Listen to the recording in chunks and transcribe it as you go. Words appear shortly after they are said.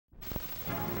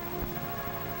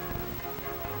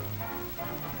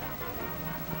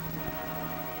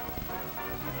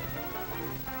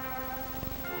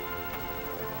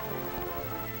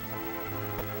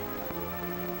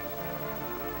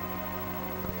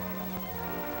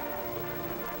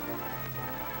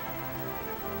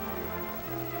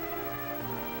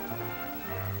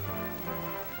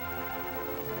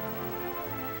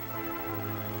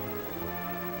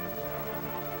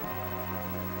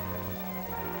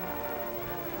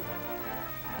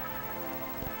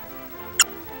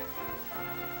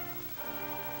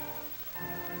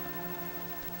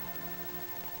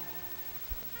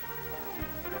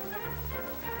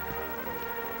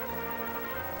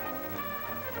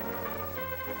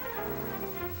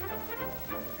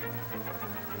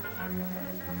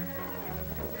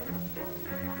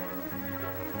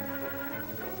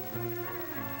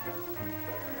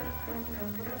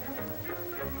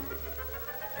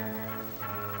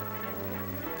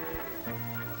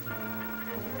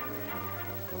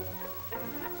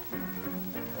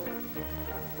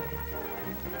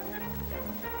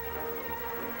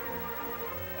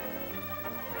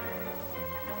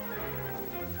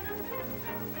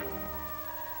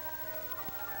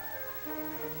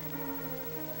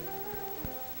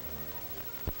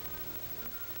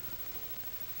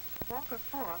for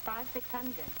 4, 5,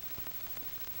 600.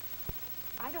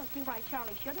 I don't see why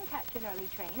Charlie shouldn't catch an early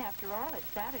train. After all, it's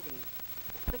Saturday.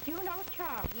 But you know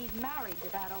Charlie, he's married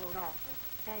to that old office.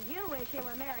 And you wish he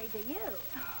were married to you.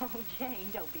 Oh,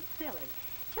 Jane, don't be silly.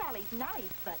 Charlie's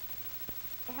nice, but...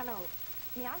 Hello,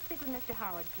 may I speak with Mr.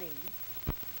 Howard, please?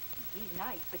 He's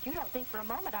nice, but you don't think for a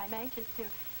moment I'm anxious to...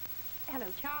 Hello,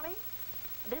 Charlie.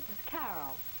 This is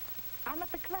Carol. I'm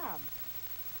at the club.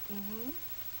 Mm-hmm.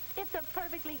 It's a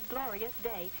perfectly glorious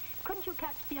day. Couldn't you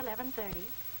catch the 11:30?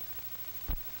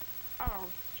 Oh,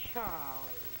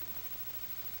 Charlie.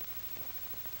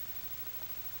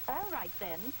 All right,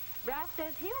 then. Ralph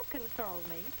says he'll console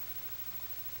me.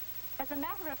 As a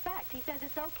matter of fact, he says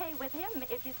it's okay with him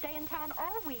if you stay in town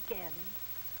all weekend.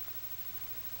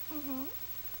 Mm-hmm.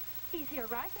 He's here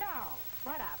right now.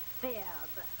 What a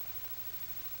fib.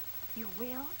 You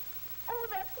will? Oh,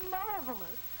 that's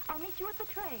marvelous. I'll meet you at the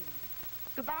train.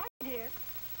 Goodbye, dear.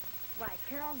 Why,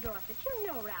 Carol Dorset, you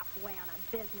know Ralph's away on a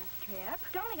business trip.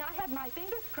 Darling, I had my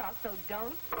fingers crossed, so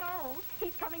don't scold.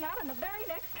 He's coming out on the very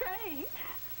next train.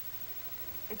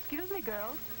 Excuse me,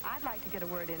 girls. I'd like to get a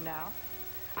word in now.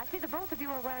 I see the both of you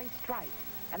are wearing stripes,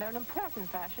 and they're an important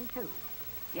fashion, too.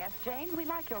 Yes, Jane, we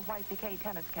like your white piqué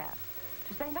tennis cap,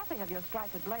 to say nothing of your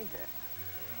striped blazer.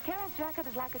 Carol's jacket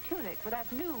is like a tunic with that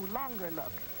new, longer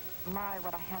look. My,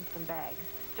 what a handsome bag.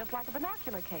 Just like a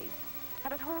binocular case.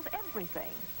 And it holds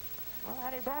everything. Well,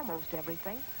 that is almost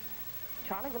everything.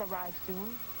 Charlie will arrive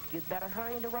soon. You'd better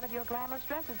hurry into one of your glamorous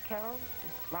dresses, Carol. You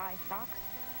sly fox.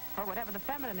 Or whatever the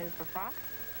feminine is for fox.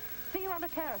 See you on the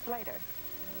terrace later.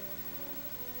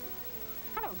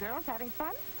 Hello, girls. Having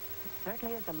fun? It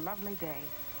certainly is a lovely day.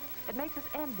 It makes us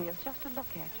envious just to look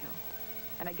at you.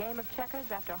 And a game of checkers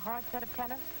after a hard set of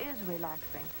tennis is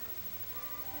relaxing.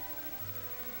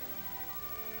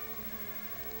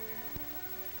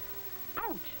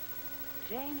 Ouch!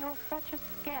 Jane, you're such a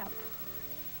scamp.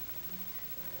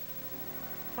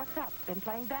 What's up? Been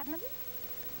playing badminton?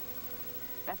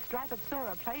 That striped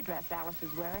Sora play dress Alice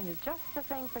is wearing is just the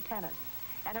thing for tennis.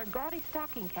 And her gaudy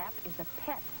stocking cap is a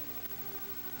pet.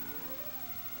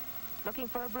 Looking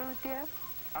for a bruise, dear?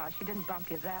 Oh, she didn't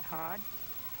bump you that hard.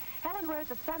 Helen wears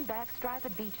a sunback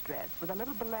striped beach dress with a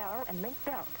little bolero and link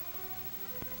belt.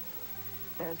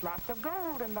 There's lots of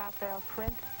gold in that there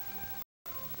print.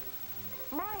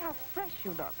 My, how fresh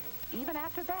you look, even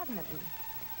after badminton.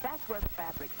 That's where the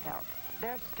fabrics help.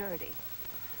 They're sturdy.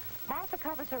 Martha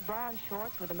covers her bronze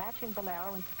shorts with a matching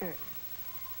bolero and skirt.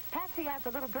 Patsy adds a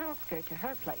little girl skirt to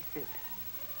her play suit.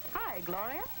 Hi,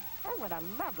 Gloria. Oh, what a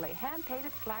lovely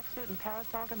hand-painted slack suit and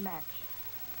parasol to match.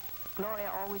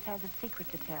 Gloria always has a secret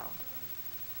to tell.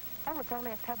 Oh, it's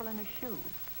only a pebble in her shoe.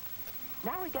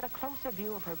 Now we get a closer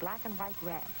view of her black and white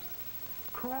ramps.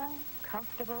 Cool,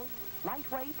 comfortable,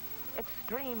 lightweight,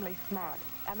 extremely smart,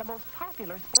 and the most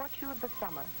popular sport shoe of the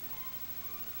summer.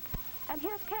 And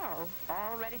here's Carol,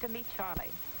 all ready to meet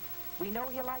Charlie. We know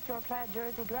he'll like your plaid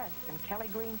jersey dress and Kelly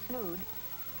green snood.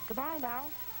 Goodbye now.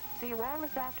 See you all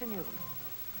this afternoon.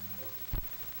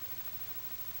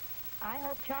 I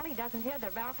hope Charlie doesn't hear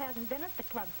that Ralph hasn't been at the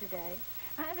club today.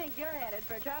 I think you're headed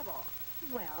for trouble.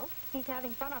 Well, he's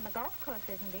having fun on the golf course,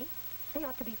 isn't he? They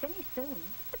ought to be finished soon.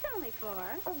 It's only 4.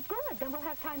 Oh, good. Then we'll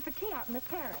have time for tea out in the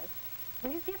terrace.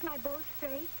 Will you see if my bow's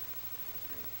straight?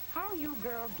 How you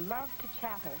girls love to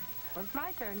chatter. Well, it's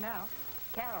my turn now.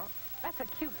 Carol, that's a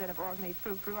cute bit of organdy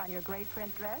frou-frou on your gray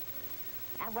print dress.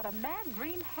 And what a mad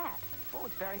green hat. Oh,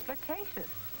 it's very flirtatious.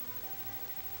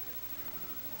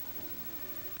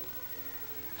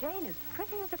 Jane is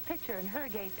pretty as a picture in her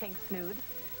gay pink snood,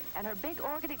 and her big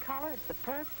organdy collar is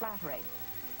superb flattering.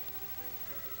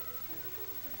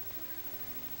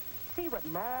 See what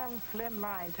long, slim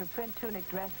lines her print tunic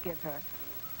dress give her.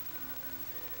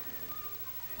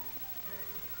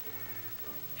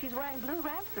 She's wearing blue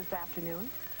ramps this afternoon.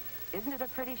 Isn't it a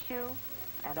pretty shoe?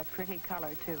 And a pretty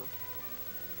color, too.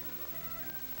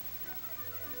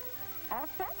 All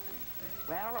set?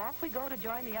 Well, off we go to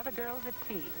join the other girls at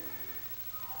tea.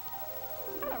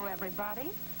 Hello, everybody.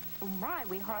 Oh, my,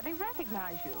 we hardly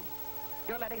recognize you.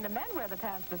 You're letting the men wear the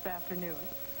pants this afternoon.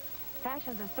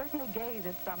 Fashions are certainly gay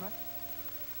this summer.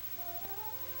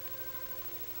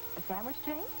 A sandwich,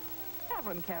 Jane? Have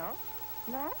one, Carol.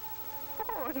 No?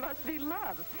 Oh, it must be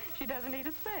love. She doesn't need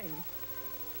a thing.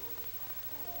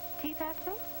 Tea,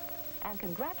 Patsy? And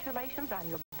congratulations on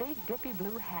your big, dippy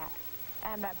blue hat.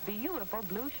 And that beautiful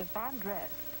blue chiffon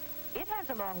dress. It has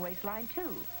a long waistline,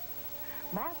 too.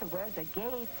 Martha wears a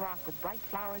gay frock with bright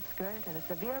flowered skirt and a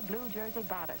severe blue jersey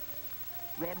bodice.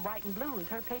 Red, white, and blue is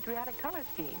her patriotic color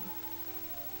scheme.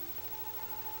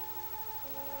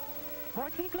 More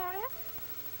tea, Gloria?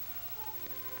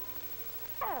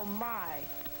 Oh, my.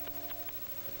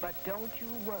 But don't you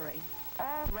worry.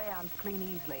 All rayons clean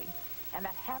easily, and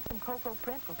that handsome cocoa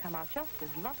print will come out just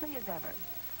as lovely as ever.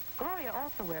 Gloria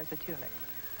also wears a tunic.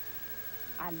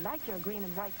 I like your green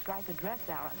and white striped dress,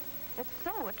 Alice. It's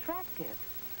so attractive.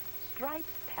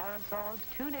 Stripes, parasols,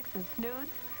 tunics, and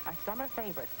snoods are summer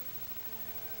favorites.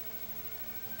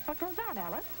 What goes on,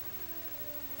 Alice?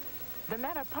 The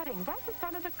men are putting right in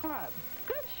front of the club.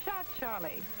 Good shot,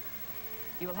 Charlie.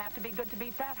 You'll have to be good to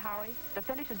beat that, Howie. The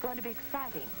finish is going to be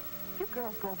exciting. You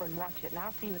girls go over and watch it, and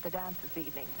I'll see you at the dance this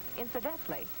evening.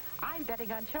 Incidentally, I'm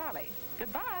betting on Charlie.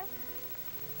 Goodbye.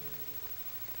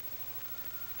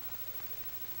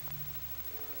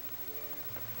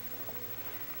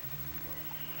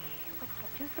 What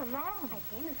kept you so long?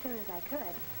 I came as soon as I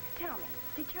could. Tell me,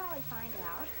 did Charlie find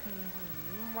out?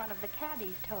 Mm-hmm. One of the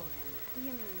caddies told him.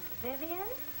 You mean Vivian?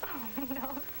 Oh,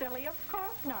 no, silly, of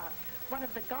course not. One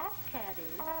of the golf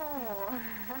caddies. Oh.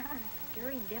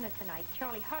 During dinner tonight,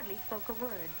 Charlie hardly spoke a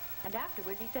word. And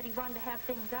afterwards, he said he wanted to have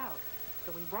things out.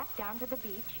 So we walked down to the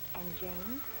beach, and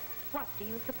James, what do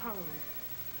you suppose?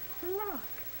 Look.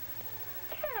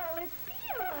 Carol, it's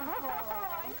beautiful.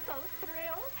 Oh, I'm so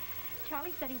thrilled.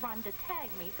 Charlie said he wanted to tag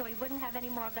me so he wouldn't have any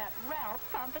more of that Ralph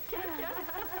competition.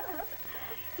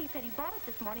 He said he bought it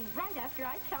this morning right after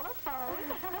I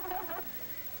telephoned.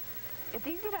 It's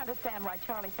easy to understand why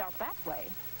Charlie felt that way.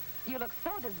 You look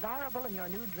so desirable in your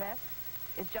new dress.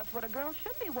 It's just what a girl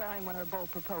should be wearing when her beau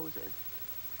proposes.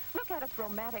 Look at its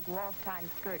romantic waltz-time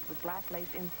skirt with black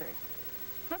lace inserts.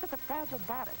 Look at the fragile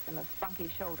bodice and the spunky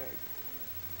shoulders.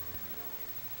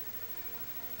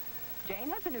 Jane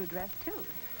has a new dress, too.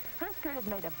 Her skirt is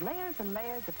made of layers and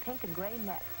layers of pink and gray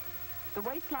net. The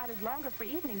waistline is longer for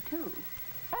evening, too.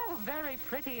 Oh, very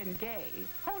pretty and gay.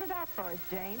 Hold it out for us,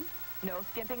 Jane. No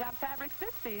skimping on fabrics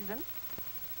this season.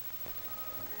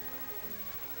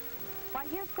 Why,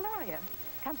 here's Gloria.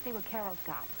 Come see what Carol's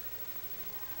got.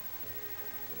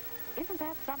 Isn't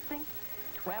that something?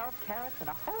 12 carats and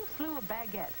a whole slew of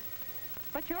baguettes.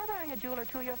 But you're wearing a jewel or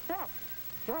two yourself.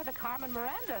 You're the Carmen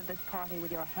Miranda of this party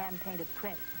with your hand-painted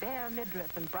print, bare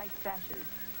midriff, and bright sashes.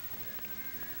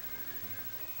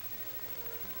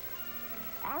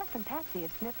 Alice and Patsy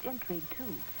have sniffed intrigue,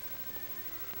 too.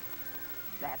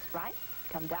 That's right.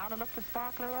 Come down and look the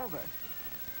sparkler over.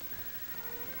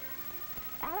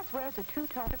 Alice wears a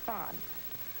two-tone chiffon.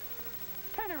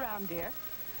 Turn around, dear.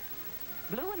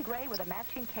 Blue and gray with a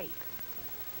matching cape.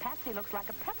 Patsy looks like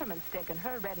a peppermint stick in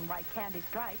her red and white candy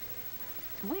stripes.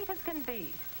 Sweet as can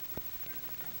be.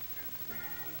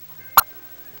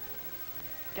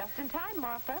 Just in time,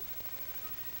 Martha.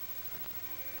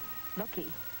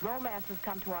 Looky, romance has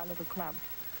come to our little club.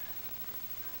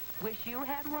 Wish you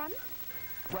had one?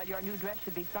 Well, your new dress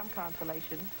should be some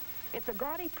consolation. It's a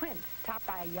gaudy print topped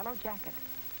by a yellow jacket.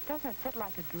 Doesn't it fit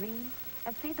like a dream?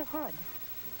 And see the hood.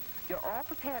 You're all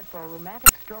prepared for a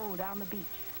romantic stroll down the beach.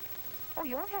 Oh,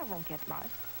 your hair won't get mussed.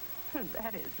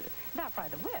 That is, not by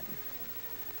the wind.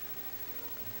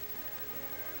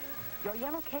 Your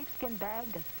yellow capeskin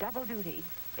bag does double duty.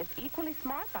 It's equally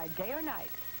smart by day or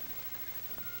night.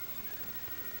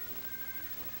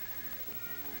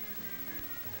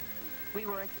 We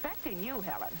were expecting you,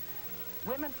 Helen.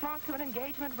 Women flock to an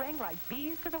engagement ring like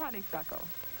bees to the honeysuckle.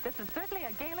 This is certainly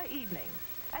a gala evening.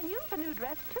 And you've a new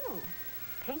dress, too.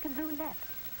 Pink and brunette.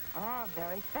 Oh,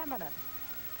 very feminine.